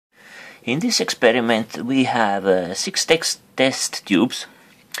In this experiment we have 6 test tubes,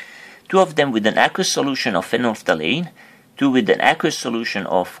 2 of them with an aqueous solution of phenolphthalein, 2 with an aqueous solution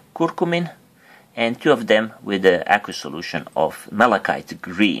of curcumin, and 2 of them with the aqueous solution of malachite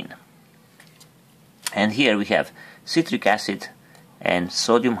green. And here we have citric acid and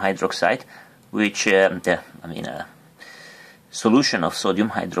sodium hydroxide, which solution of sodium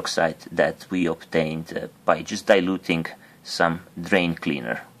hydroxide that we obtained by just diluting some drain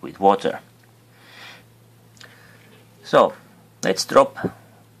cleaner with water. So let's drop a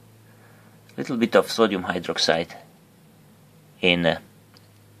little bit of sodium hydroxide in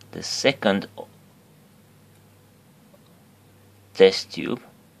the second test tube.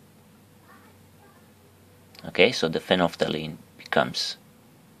 Okay, so the phenolphthalein becomes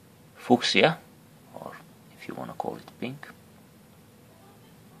fuchsia, or if you want to call it pink.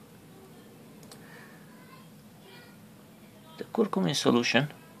 The curcumin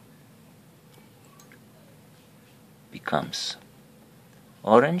solution becomes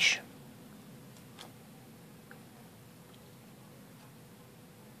orange,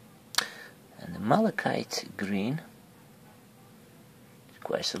 and the malachite green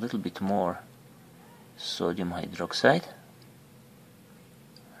requires a little bit more sodium hydroxide.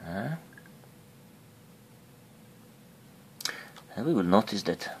 And we will notice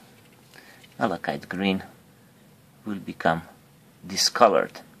that malachite green will become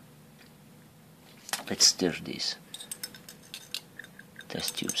discolored. Let's stir these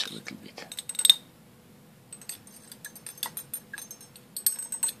test tubes a little bit.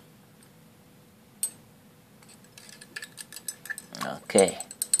 Okay,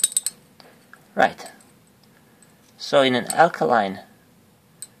 right. So in an alkaline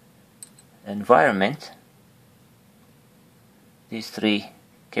environment, these 3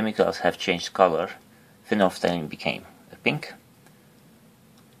 chemicals have changed color. Phenolphthalein became a pink,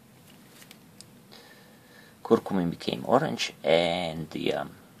 curcumin became orange, and the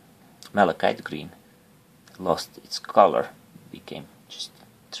malachite green lost its color, became just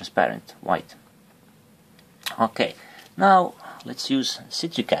transparent white. Okay, now let's use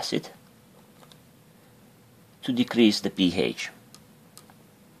citric acid to decrease the pH.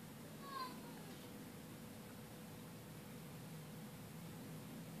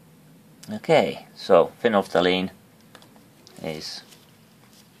 Okay, so phenolphthalein is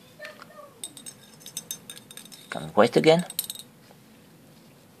becoming white again.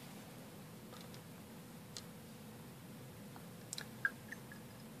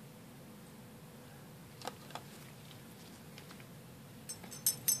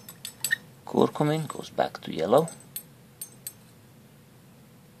 Curcumin goes back to yellow.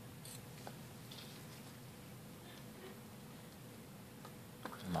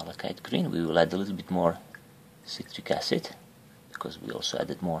 Malachite green, we will add a little bit more citric acid because we also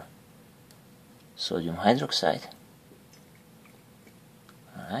added more sodium hydroxide.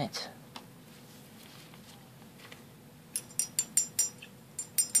 Alright.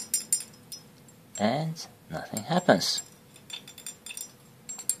 And nothing happens.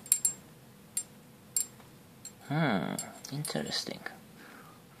 Interesting.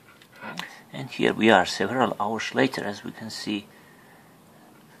 And here we are several hours later. As we can see,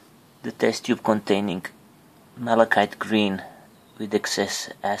 the test tube containing malachite green with excess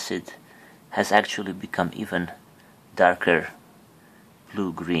acid has actually become even darker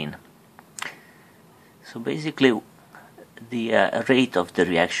blue-green. So basically the rate of the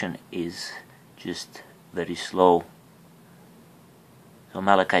reaction is just very slow. So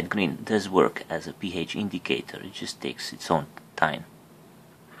malachite green does work as a pH indicator, it just takes its own time.